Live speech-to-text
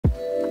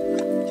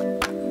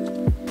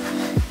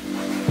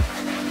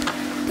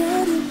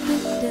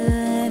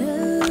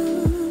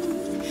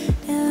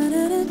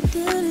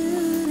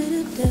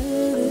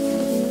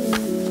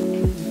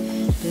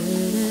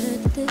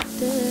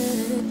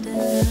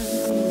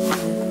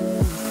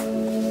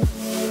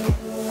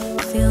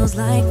feels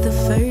like the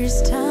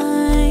first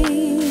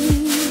time.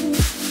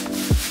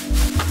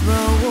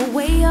 Throw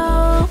away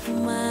all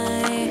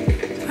my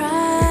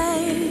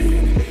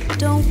pride.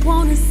 Don't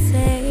wanna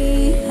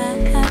say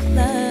I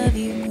love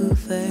you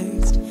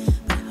first,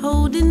 but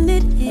holding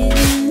it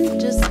in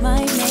just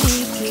might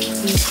make it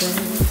deeper.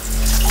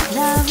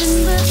 Love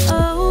in the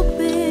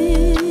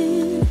open,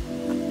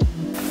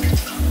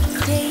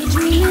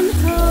 daydreaming,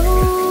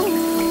 hoping,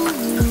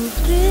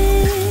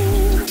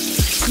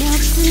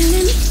 melting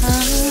in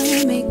our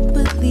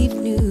make-believe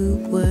new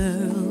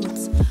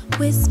worlds.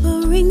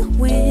 Whispering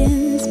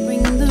winds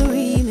bring the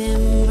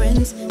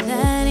remembrance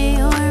that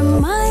you're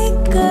my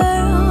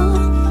girl.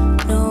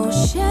 No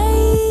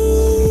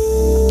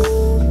shame,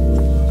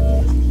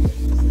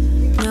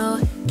 no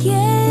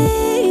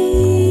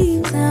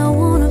games. I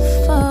wanna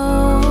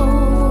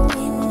fall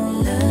in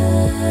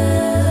love,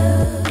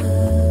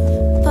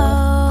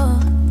 fall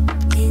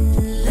in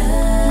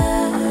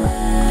love.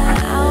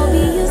 I'll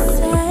be your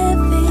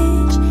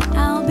savage,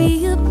 I'll be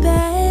your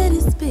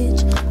baddest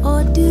bitch.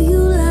 Or do you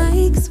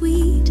like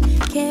sweet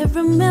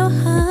caramel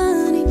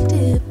honey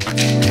dip?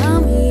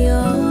 I'm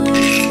yours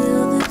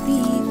till the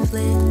beat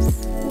flips.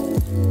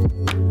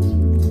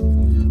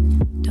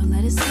 Don't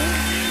let it slip.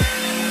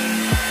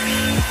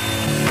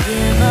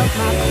 Give up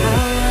my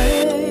power.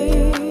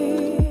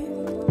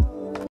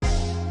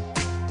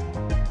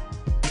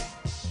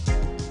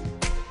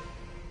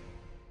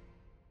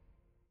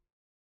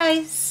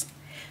 Guys,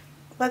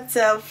 what's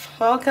up?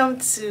 Welcome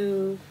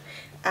to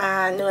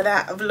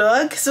another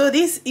vlog. So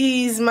this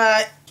is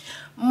my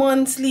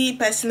monthly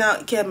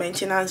personal care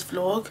maintenance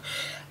vlog.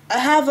 I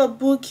have a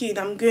booking.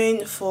 I'm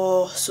going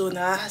for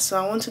sauna, so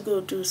I want to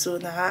go do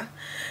sauna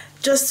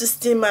just to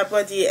steam my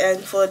body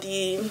and for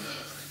the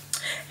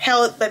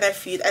health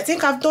benefit. I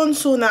think I've done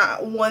sauna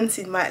once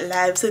in my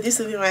life, so this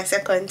will be my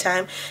second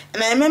time.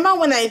 And I remember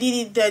when I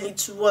did it then,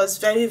 it was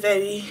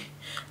very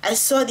I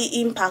saw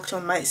the impact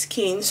on my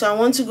skin. So I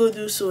want to go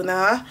do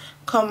sauna,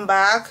 come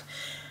back.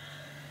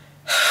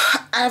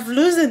 I've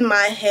loosened my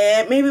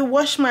hair, maybe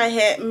wash my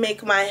hair,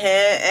 make my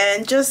hair,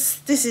 and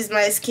just this is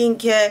my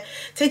skincare,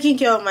 taking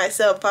care of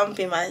myself,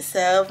 pumping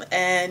myself,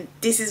 and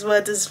this is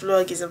what this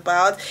vlog is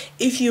about.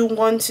 If you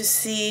want to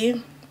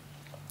see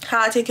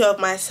how I take care of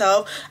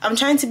myself, I'm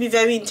trying to be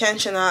very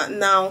intentional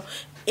now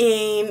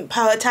in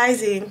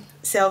prioritizing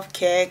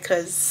self-care,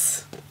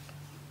 because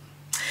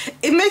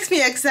it makes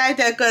me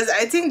excited, because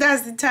I think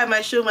that's the time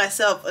I show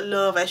myself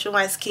love, I show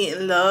my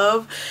skin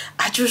love,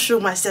 I just show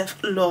myself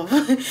love.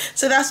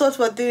 So that's what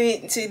we're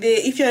doing today.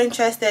 If you're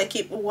interested,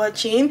 keep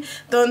watching.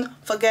 Don't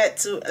forget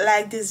to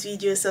like this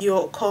video, so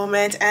your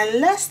comment,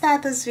 and let's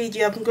start this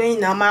video. I'm going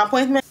now. My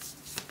appointment.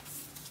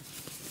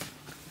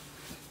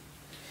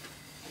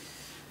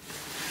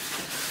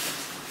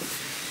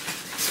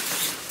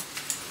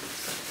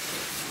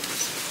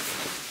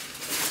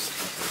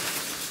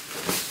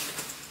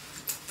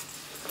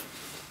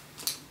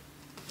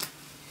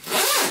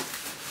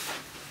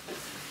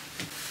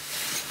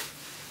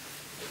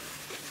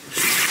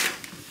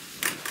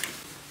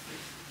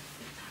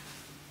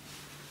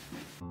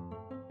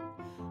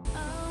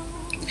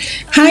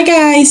 Hi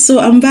guys, so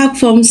I'm back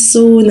from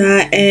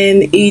sauna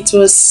and it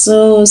was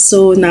so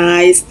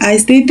nice. I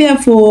stayed there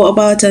for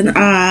about an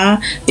hour.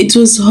 It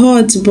was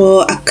hot,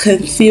 but I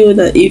can feel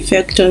the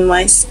effect on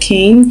my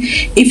skin.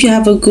 If you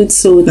have a good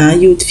sauna,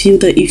 you'd feel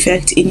the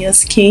effect in your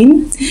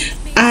skin.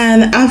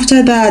 And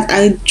after that,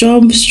 I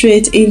jumped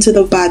straight into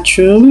the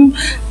bathroom.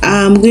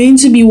 I'm going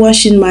to be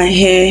washing my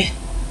hair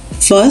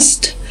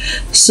first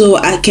so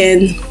I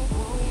can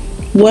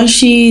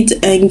wash it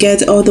and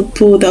get all the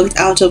product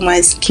out of my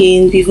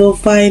skin before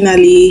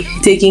finally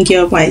taking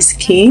care of my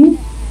skin.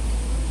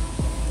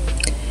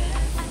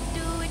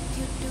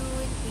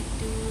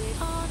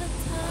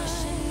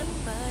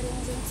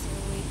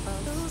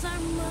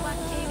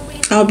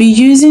 I'll be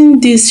using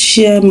this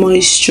sheer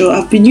moisture.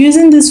 I've been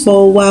using this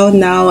for a while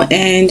now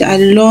and I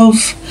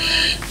love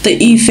the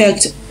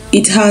effect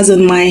it has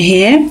on my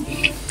hair.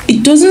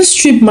 It doesn't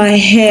strip my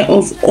hair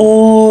of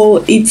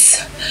all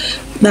its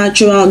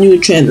natural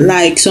nutrient.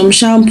 Like some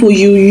shampoo,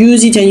 you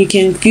use it and you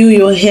can feel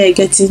your hair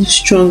getting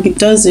strong. It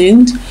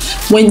doesn't.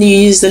 When you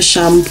use the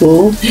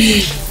shampoo,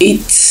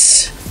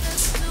 it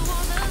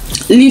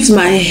leaves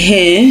my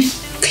hair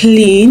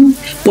clean,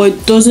 but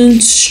it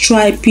doesn't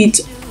stripe it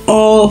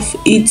off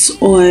its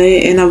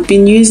oil. And I've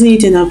been using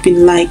it and I've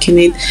been liking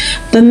it.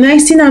 The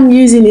next thing I'm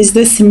using is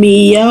this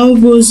Mielle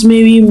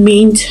Rosemary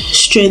Mint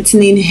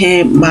Strengthening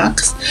Hair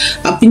Mask.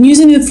 I've been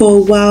using it for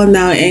a while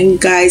now, and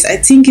guys, I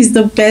think it's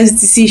the best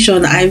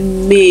decision I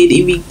made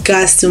in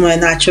regards to my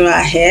natural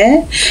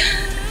hair.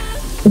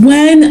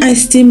 When I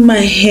steam my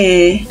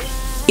hair,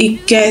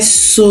 it gets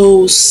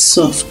so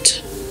soft.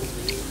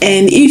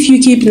 And if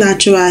you keep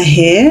natural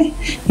hair,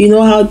 you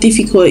know how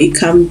difficult it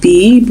can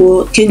be,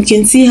 but you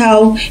can see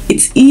how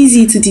it's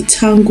easy to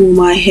detangle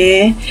my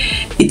hair,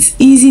 it's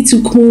easy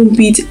to comb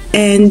it,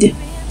 and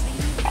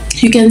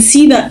you can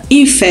see the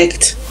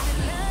effect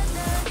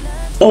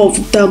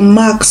of the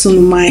marks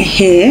on my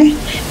hair.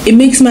 It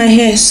makes my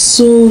hair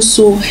so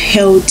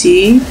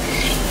healthy.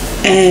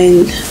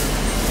 and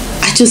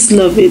I just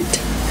love it.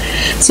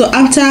 So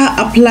after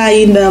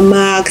applying the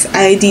marks,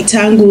 I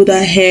detangle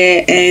the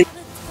hair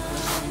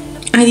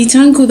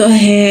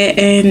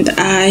and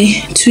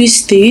I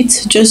twist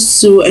it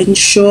just to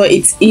ensure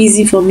it's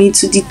easy for me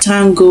to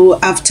detangle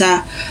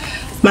after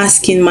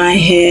masking my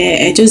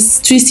hair. I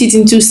just twist it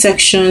into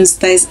sections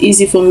that is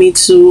easy for me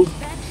to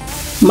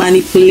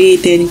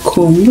manipulate and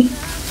comb.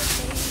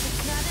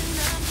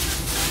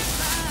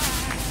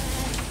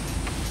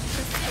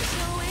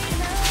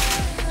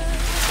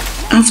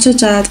 After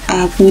that,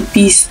 I would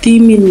be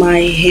steaming my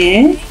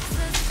hair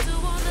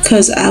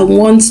because I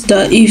want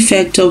the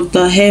effect of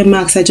the hair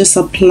mask I just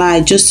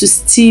applied just to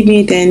steam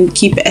it and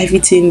keep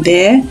everything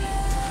there.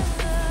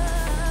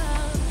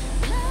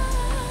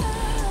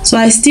 So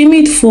I steam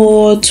it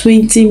for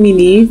 20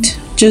 minutes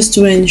just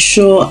to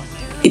ensure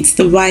it's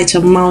the right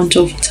amount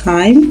of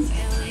time.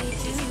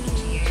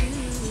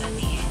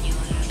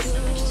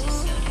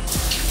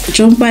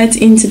 Jump right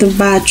into the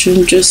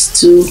bathroom just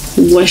to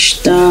wash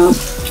the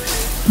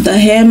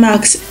hair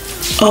marks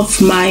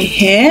off my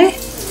hair,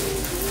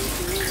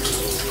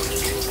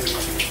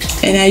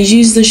 and I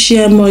use the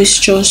Sheer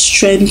Moisture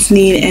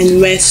Strengthening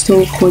and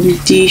Restore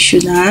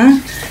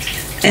Conditioner.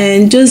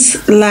 And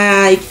just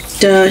like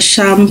the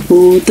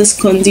shampoo, this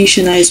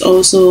conditioner is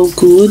also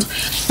good.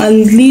 A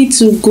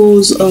little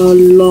goes a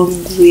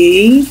long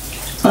way.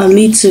 A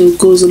little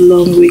goes a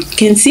long way. You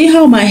can see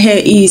how my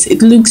hair is.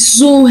 It looks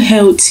so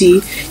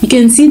healthy. You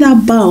can see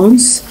that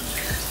bounce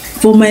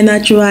for my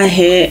natural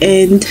hair,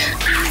 and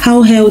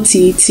how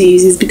healthy it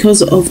is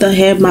because of the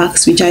hair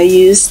masks which I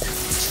used.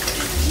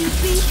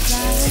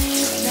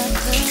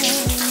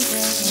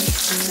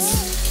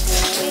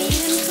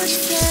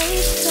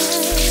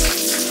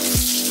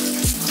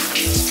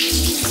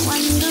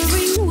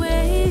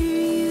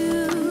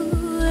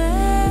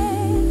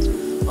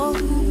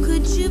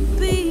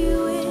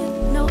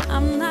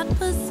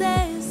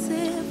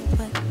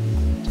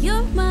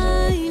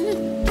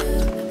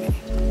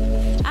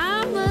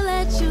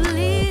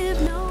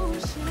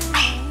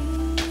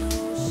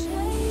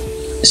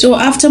 So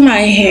after my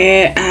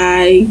hair,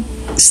 I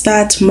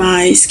start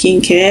my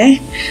skincare.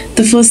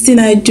 The first thing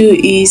I do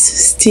is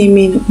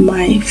steaming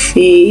my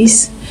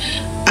face.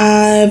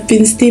 I've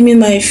been steaming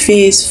my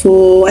face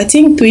for I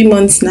think 3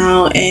 months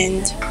now,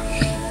 and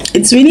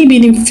it's really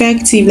been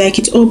effective. Like,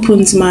 it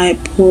opens my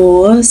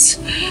pores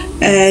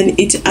and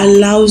it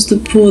allows the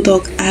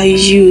product I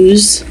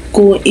use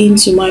go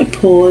into my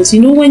pores.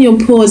 You know, when your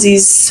pores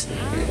is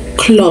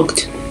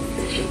clogged,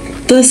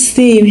 this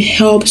thing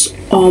helps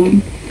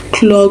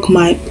clog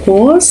my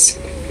pores,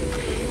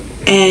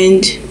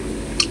 and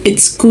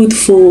it's good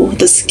for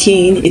the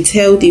skin. It's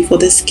healthy for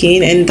the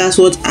skin, and that's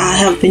what I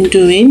have been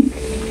doing.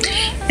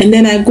 And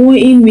then I go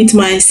in with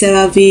my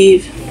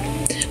CeraVe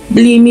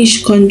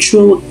blemish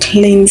control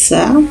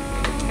cleanser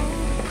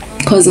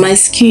because my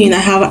skin, I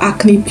have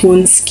acne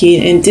prone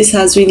skin, and this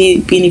has really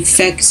been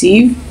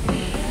effective.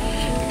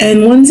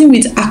 And one thing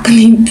with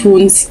acne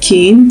prone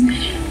skin,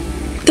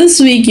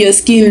 this week your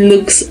skin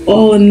looks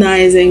all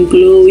nice and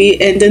glowy,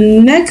 and the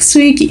next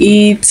week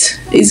it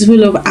is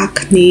full of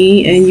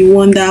acne and you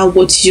wonder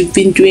what you've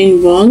been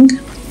doing wrong.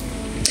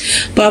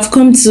 But I've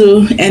come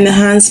to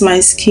enhance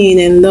my skin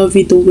and love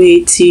it the way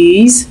it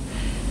is,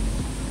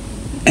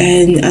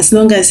 and as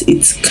long as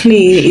it's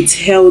clean, it's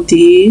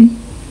healthy.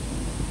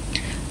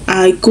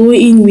 I go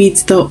in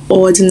with the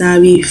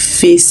ordinary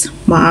face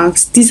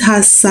mask. This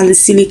has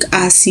salicylic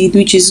acid,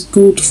 which is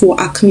good for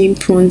acne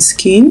prone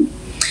skin.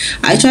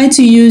 I try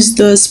to use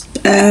this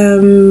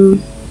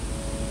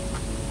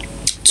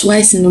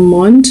twice in a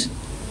month,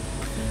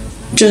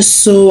 just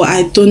so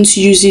I don't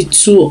use it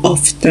too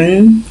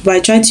often. But I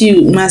try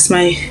to mask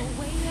my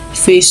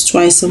face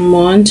twice a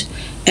month,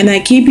 and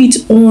I keep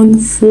it on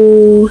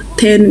for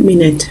 10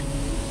 minutes.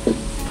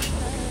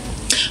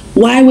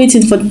 While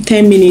waiting for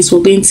 10 minutes,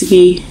 we're going to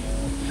be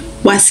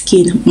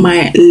waxing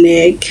my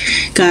leg,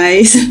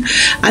 guys.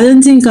 I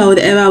don't think I would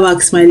ever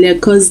wax my leg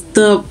because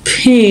the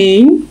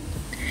pain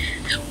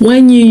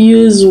when you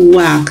use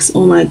wax,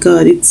 oh my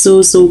god, it's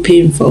so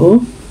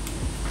painful.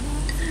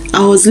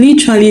 I was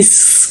literally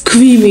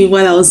screaming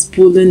while I was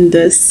pulling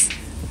this.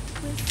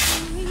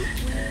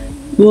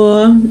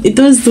 Well, it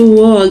does the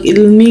work. It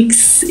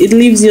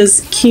leaves your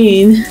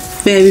skin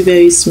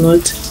very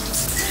smooth.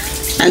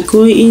 I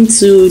go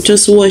into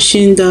just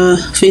washing the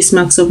face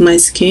masks of my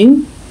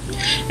skin,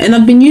 and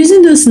I've been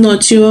using this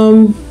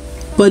Natural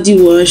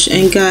body wash,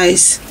 and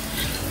guys,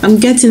 I'm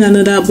getting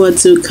another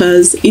bottle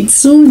because it's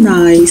so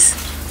nice.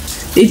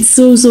 It's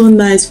so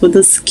nice for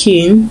the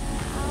skin.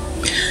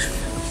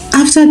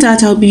 After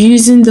that, I'll be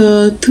using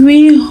the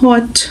 3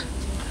 hot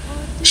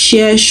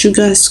shea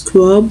sugar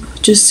scrub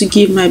just to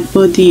give my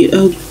body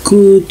a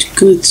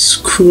good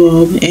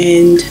scrub.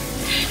 And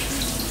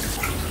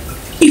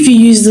if you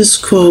use the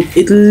scrub,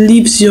 it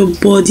leaves your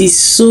body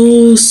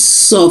so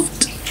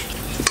soft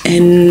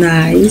and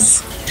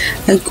nice.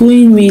 I go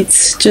in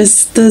with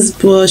just this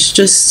brush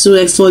just to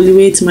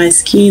exfoliate my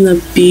skin a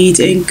bit.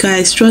 And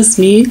guys, trust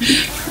me,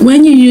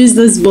 when you use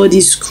this body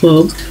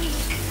scrub,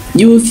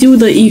 you will feel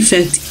the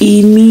effect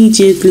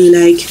immediately.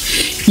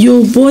 Like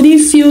your body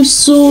feels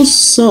so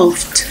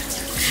soft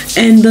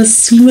and the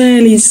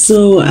smell is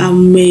so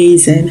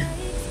amazing.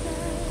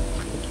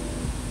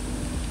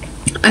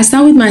 I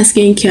start with my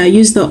skincare. I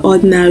use the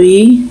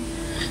Ordinary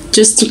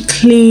just to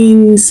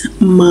cleanse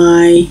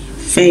my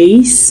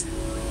face.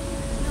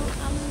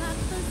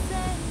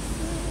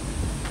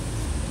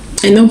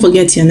 And don't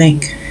forget your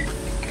neck.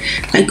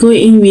 I go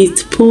in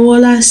with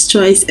Paula's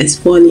Choice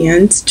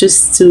exfoliant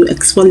just to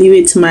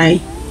exfoliate my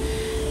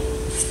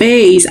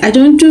face. I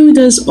don't do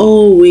this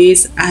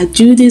always. I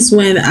do this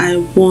when I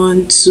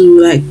want to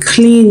like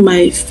clean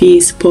my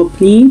face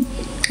properly.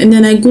 And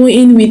then I go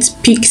in with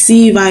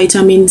Pixie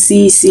Vitamin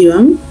C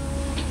Serum.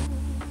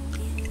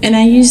 And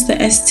I use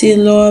the Estee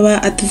Lauder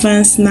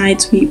Advanced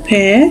Night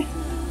Repair.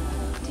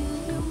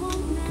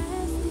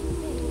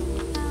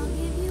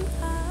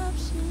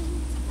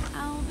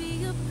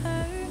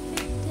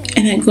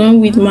 And I go in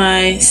with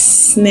my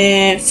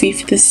Snare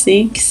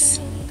 56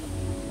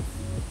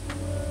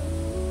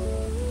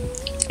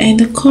 and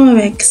the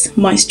Correct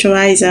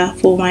moisturizer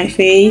for my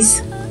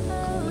face.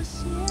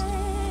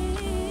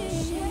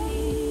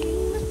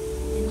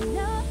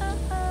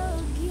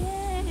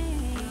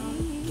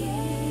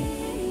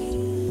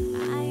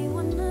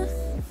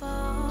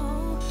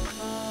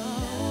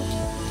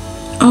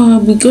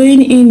 I'll be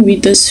going in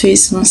with this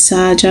face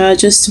massager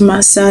just to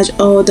massage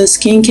all the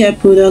skincare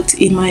products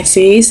in my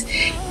face.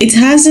 It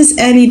has this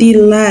LED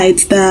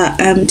light that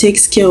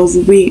takes care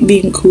of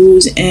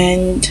wrinkles,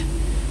 and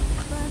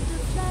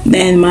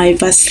then my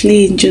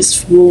Vaseline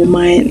just for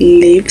my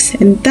lips,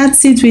 and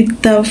that's it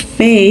with the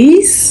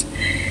face.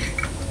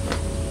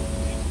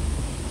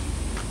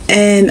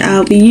 And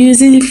I'll be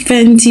using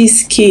Fenty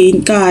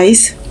Skin.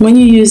 Guys, when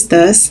you use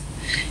this,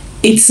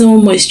 it's so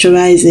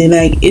moisturizing.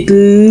 Like it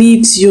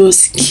leaves your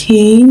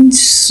skin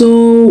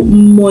so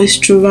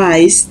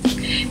moisturized.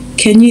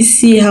 Can you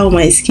see how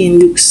my skin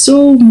looks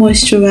so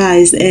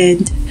moisturized?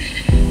 And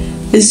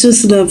it's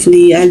just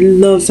lovely. I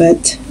love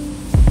it.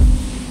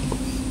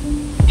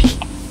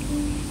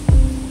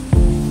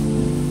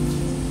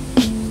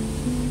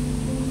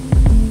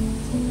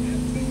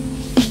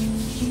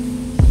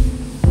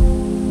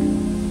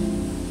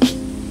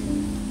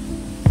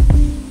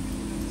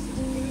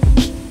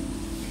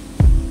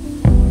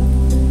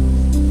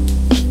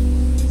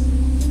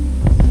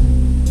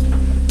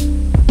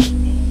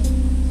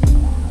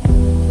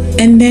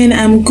 And then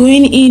I'm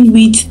going in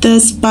with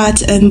this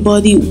Bath and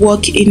Body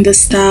Work in the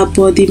Star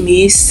Body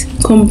Mist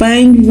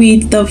combined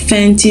with the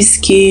Fenty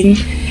Skin.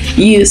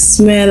 You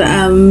smell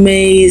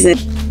amazing.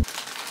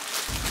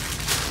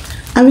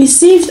 I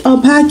received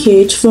a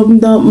package from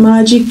the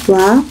Magic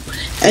Bra,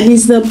 and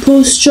it's the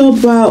Posture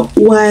Bra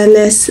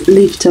Wireless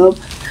Lift Up.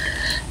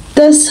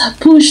 This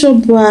Posture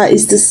Bra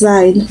is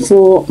designed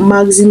for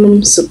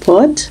maximum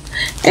support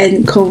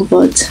and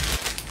comfort.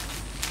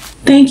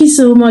 Thank you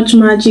so much,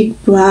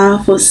 Magic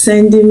Bra, for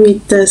sending me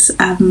this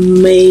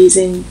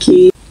amazing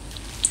gift.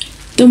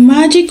 The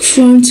Magic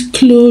Front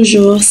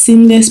Closure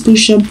Seamless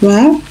Pusher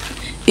Bra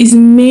is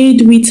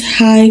made with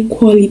high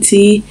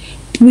quality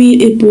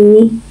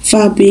breathable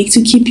fabric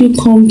to keep you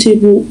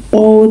comfortable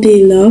all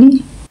day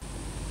long.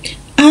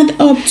 Add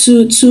up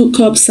to 2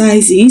 cup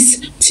sizes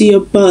to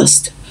your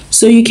bust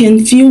so you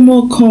can feel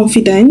more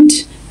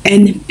confident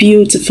and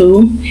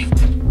beautiful.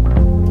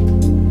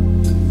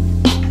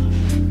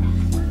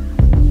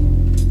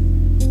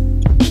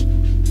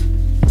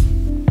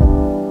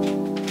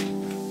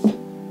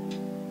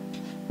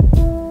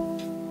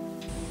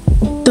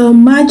 The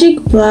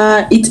Magic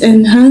Bra, it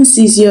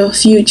enhances your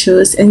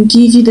features and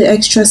gives you the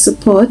extra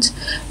support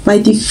by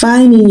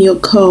defining your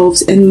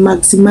curves and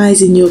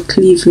maximizing your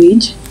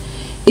cleavage.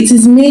 It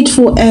is made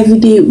for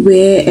everyday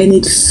wear and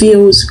it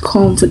feels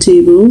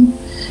comfortable.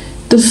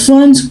 The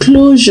front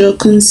closure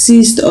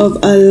consists of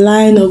a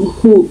line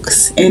of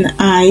hooks and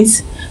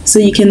eyes so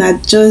you can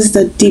adjust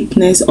the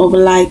deepness of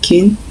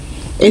liking.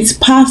 It's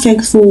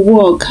perfect for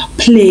work,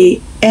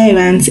 play,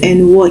 errands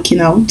and working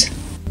out.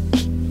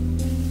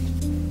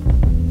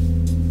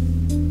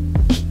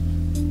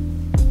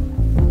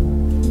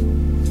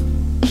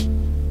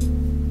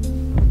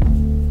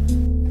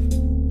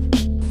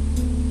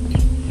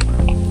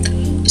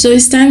 So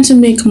it's time to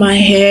make my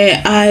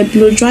hair. I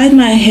blow dried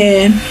my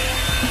hair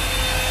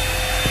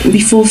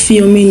before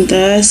filming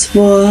this,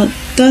 but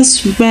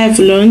this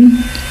Revlon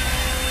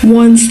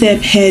One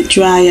Step hair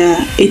dryer,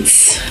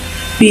 it's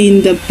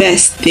been the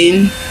best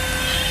thing.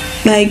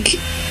 Like,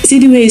 see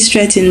the way it's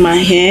straightening my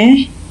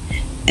hair,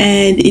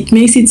 and it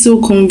makes it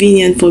so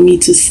convenient for me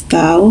to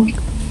style.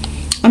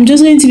 I'm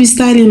just going to be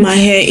styling my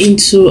hair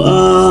into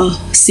a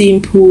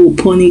simple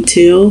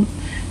ponytail,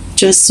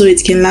 just so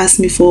it can last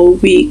me for a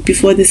week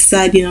before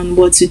deciding on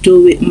what to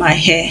do with my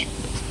hair.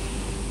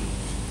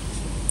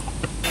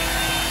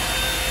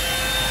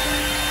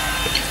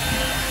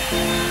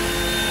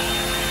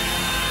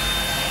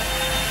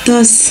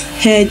 This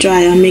hair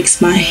dryer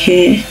makes my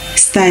hair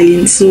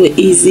styling so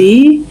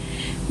easy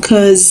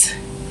because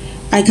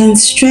I can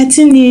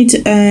straighten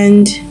it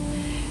and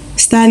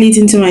style it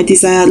into my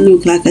desired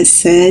look, like I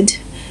said.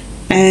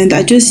 and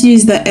I just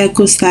use the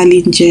Eco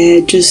Styling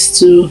Gel just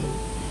to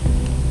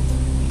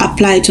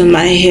apply it on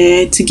my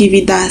hair to give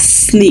it that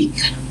sleek.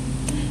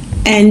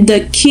 And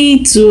the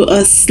key to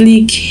a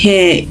sleek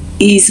hair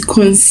is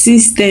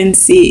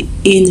consistency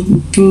in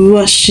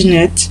brushing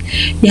it.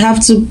 You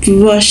have to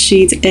brush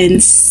it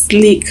and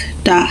sleek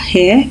that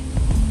hair.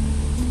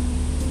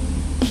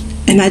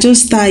 And I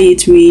just tie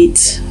it with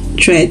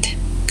thread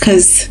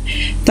because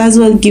that's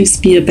what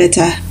gives me a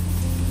better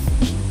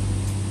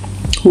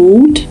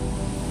hold.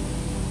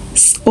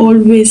 It's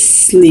always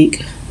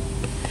sleek.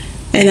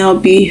 And I'll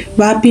be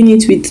wrapping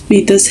it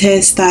with this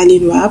hair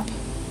styling wrap.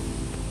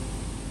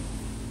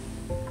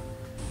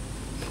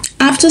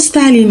 After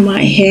styling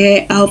my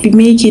hair, I'll be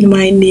making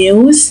my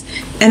nails,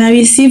 and I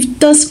received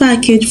this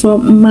package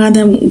from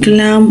Madam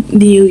Glam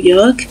New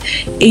York.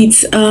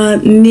 It's a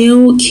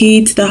nail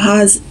kit that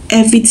has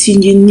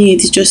everything you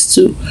need just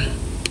to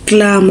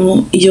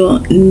glamour your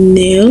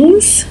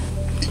nails.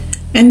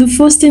 And the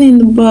first thing in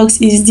the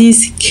box is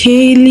this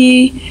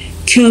Kaylee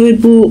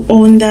curable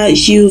under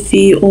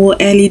UV or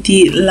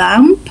LED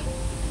lamp.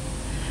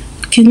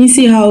 Can you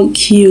see how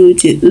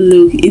cute it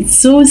looks? It's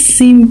so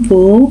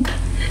simple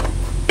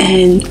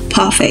and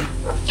perfect.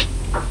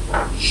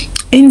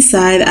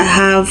 Inside I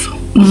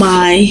have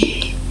my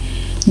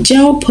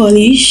gel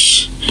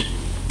polish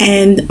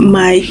and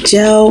my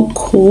gel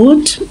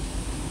coat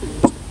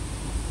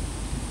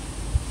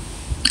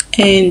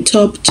and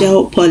top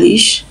gel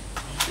polish.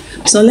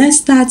 So let's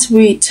start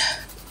with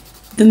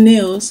the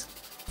nails.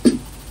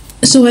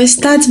 So I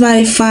start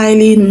by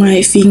filing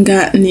my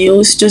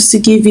fingernails just to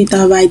give it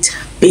the right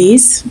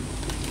base,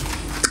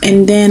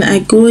 and then I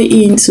go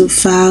in to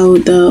file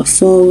the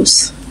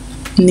false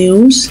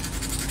nails.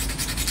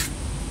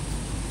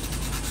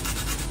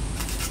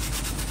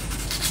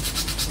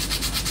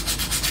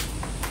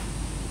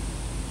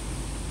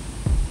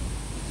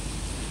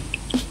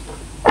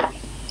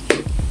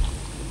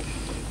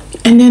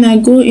 And then I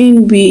go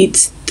in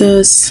with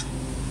this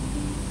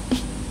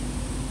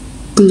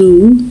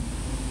glue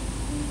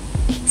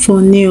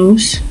for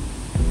nails.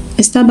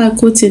 I start by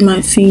coating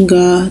my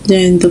finger,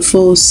 then the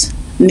false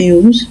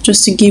nails,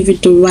 just to give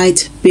it the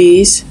right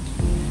base.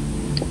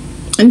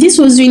 And this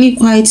was really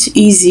quite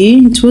easy.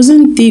 It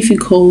wasn't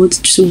difficult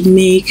to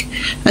make.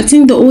 I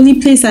think the only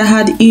place I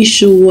had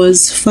issue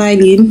was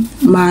filing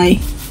my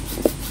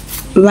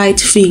right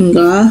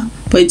finger,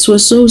 but it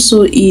was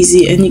so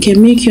easy, and you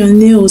can make your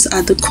nails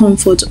at the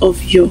comfort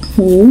of your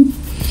home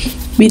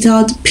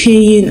without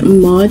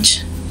paying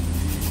much.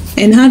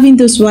 And having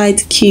this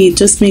white kit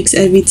just makes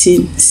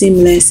everything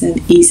seamless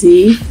and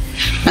easy.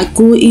 I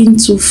go in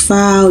to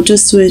file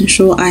just to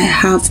ensure I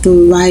have the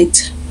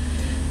right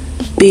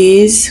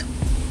base.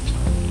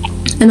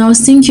 And I was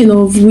thinking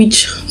of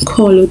which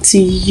color to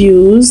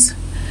use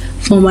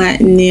for my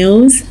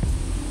nails,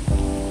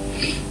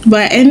 but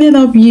I ended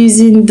up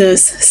using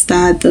this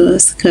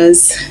Stardust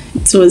because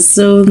it was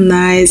so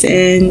nice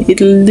and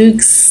it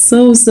looks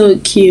so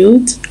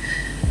cute.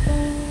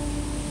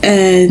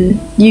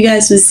 And you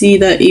guys will see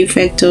the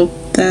effect of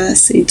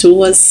this. It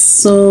was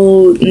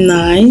so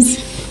nice.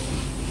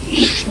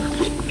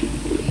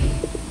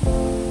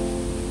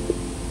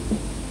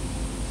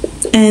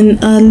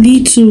 And a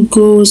little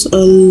goes a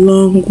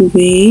long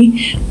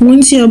way.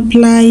 Once you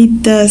apply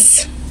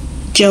this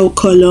gel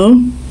color,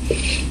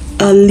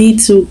 a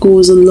little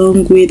goes a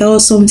long way. That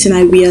was something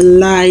I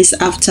realized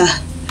after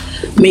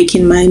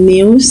making my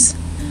nails.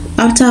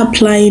 After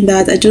applying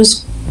that, I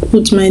just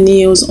put my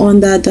nails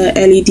under the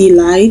LED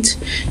light,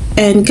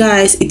 and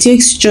guys, it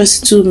takes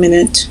just 2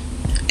 minutes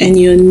and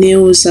your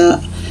nails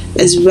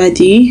is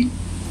ready.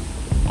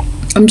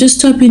 I'm just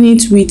topping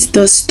it with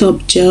the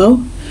stop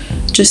gel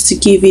just to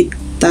give it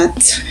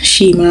that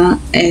shimmer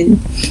and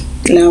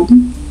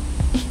glam.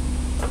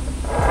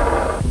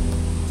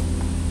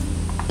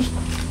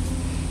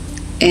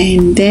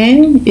 And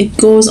then it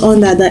goes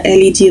under the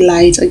LED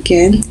light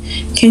again.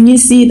 Can you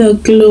see the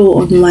glow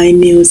on my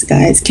nails,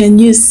 guys? Can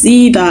you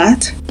see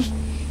that?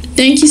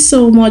 Thank you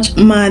so much,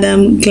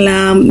 Madam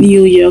Glam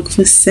New York,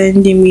 for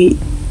sending me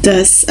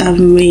this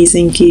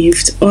amazing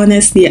gift.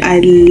 Honestly,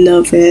 I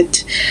love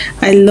it.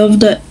 I love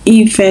the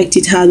effect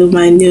it had on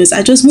my nails.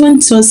 I just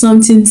want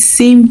something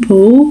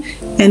simple,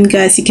 and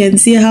guys, you can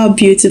see how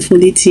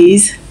beautiful it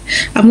is.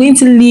 I'm going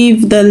to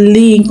leave the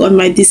link on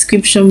my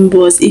description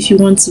box if you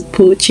want to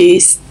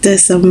purchase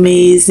this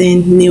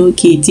amazing nail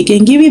kit. You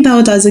can give it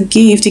out as a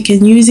gift, you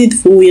can use it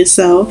for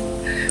yourself,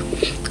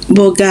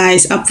 but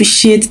guys,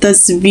 appreciate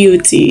this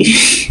beauty.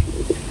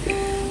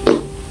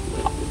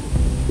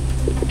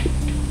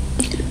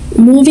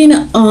 Moving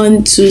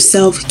on to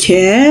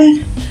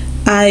self-care,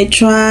 I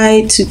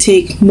try to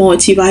take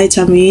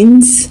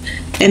multivitamins,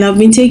 and I've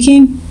been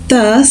taking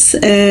this,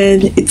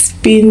 and it's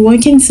been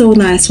working so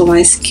nice for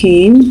my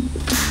skin,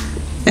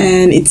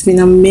 and it's been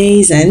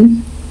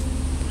amazing.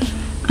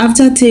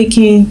 After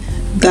taking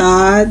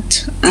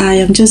that, I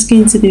am just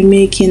going to be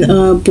making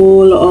a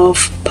bowl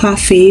of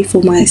parfait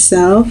for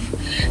myself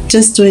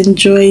just to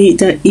enjoy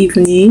the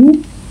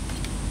evening.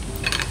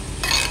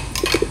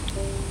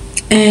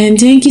 And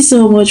thank you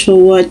so much for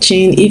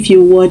watching. If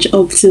you watch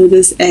up to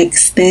this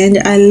extent,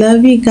 I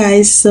love you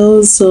guys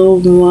so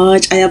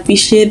much. I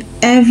appreciate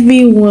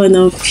every one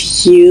of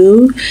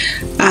you.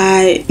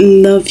 I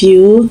love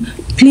you.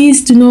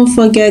 Please do not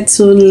forget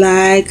to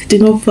like, do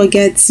not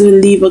forget to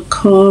leave a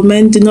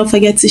comment, do not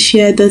forget to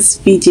share this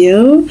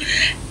video,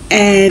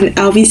 and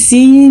I'll be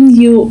seeing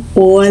you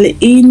all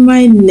in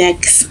my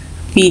next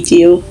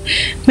video.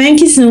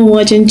 Thank you so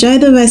much. Enjoy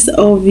the rest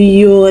of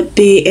your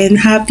day and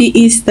happy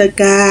Easter,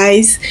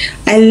 guys.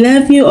 I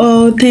love you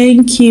all.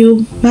 Thank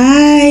you.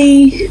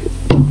 Bye.